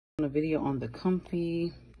A video on the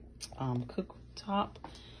COMFEE cooktop.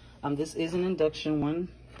 This is an induction one.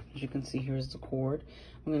 As you can see, here's the cord.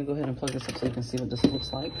 I'm going to go ahead and plug this up so you can see what this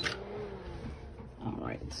looks like. All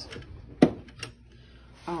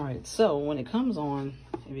right, so when it comes on,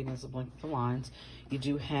 it begins to blink the lines. You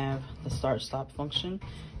do have the start-stop function.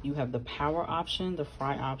 You have the power option, the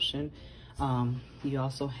fry option. You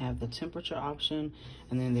also have the temperature option,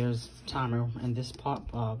 and then there's timer. And this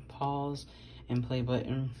pause and play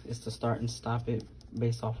button is to start and stop it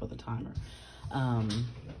based off of the timer.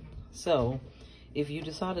 So if you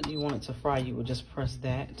decided you wanted to fry, you would just press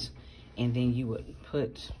that, and then you would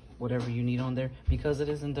put whatever you need on there. Because it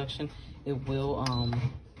is induction, it will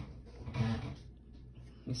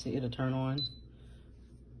you see it'll turn on,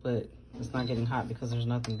 but it's not getting hot because there's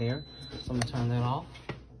nothing there. So I'm gonna turn that off,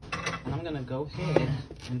 and I'm gonna go ahead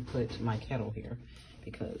and put my kettle here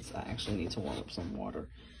because I actually need to warm up some water.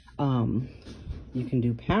 You can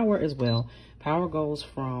do power as well. Power goes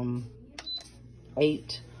from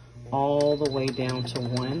 8 all the way down to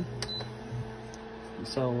 1.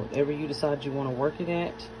 So whatever you decide you want to work it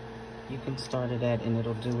at, you can start it at, and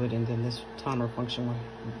it'll do it. And then this timer function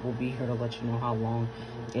will be here to let you know how long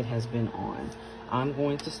it has been on. I'm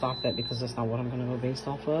going to stop that because that's not what I'm going to go based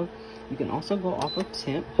off of. You can also go off of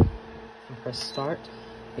temp and press start.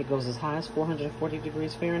 It goes as high as 440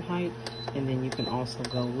 degrees Fahrenheit, and then you can also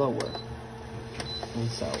go lower. And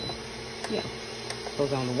so, yeah, it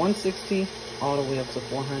goes down to 160 all the way up to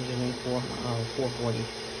 440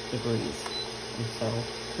 degrees. And so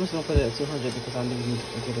I'm just gonna put it at 200 because I need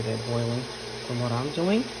to get it at boiling from what I'm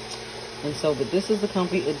doing. And so, but this is the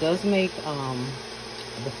COMFEE. It does make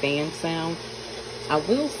the fan sound. I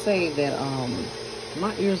will say that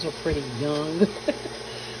my ears are pretty young,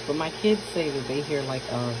 but my kids say that they hear like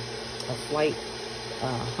a slight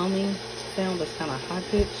humming sound that's kind of high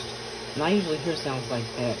pitched. And I usually hear sounds like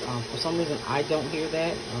that. For some reason, I don't hear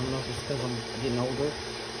that. I don't know if it's because I'm getting older.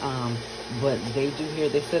 But they do hear,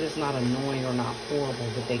 they said it's not annoying or not horrible,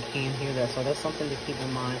 but they can hear that. So that's something to keep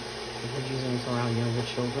in mind if you're using this around younger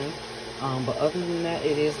children. But other than that,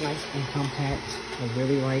 it is nice and compact. I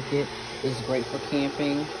really like it. It's great for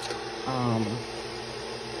camping. And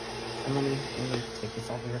let me take this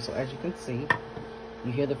off of here. So as you can see,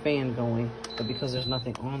 you hear the fan going, but because there's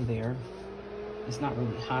nothing on there, it's not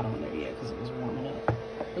really hot on there yet because it was warming up.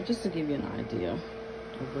 But just to give you an idea of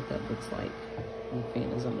what that looks like when the fan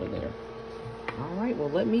is under there. All right, well,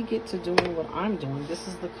 let me get to doing what I'm doing. This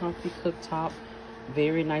is the COMFEE cooktop.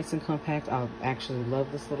 Very nice and compact. I actually love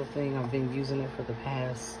this little thing. I've been using it for the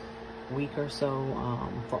past week or so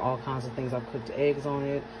for all kinds of things. I've cooked eggs on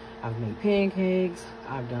it. I've made pancakes.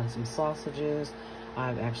 I've done some sausages.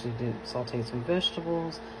 I've actually sauteed some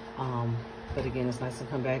vegetables. But again, it's nice and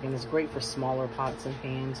compact, and it's great for smaller pots and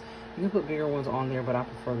pans. You can put bigger ones on there, but I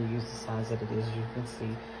prefer to use the size that it is, as you can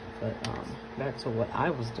see. But back to what I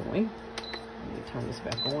was doing. Let me turn this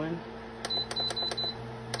back on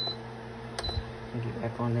and get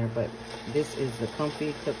back on there. But this is the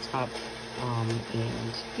COMFEE cooktop,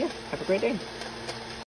 and yeah, have a great day.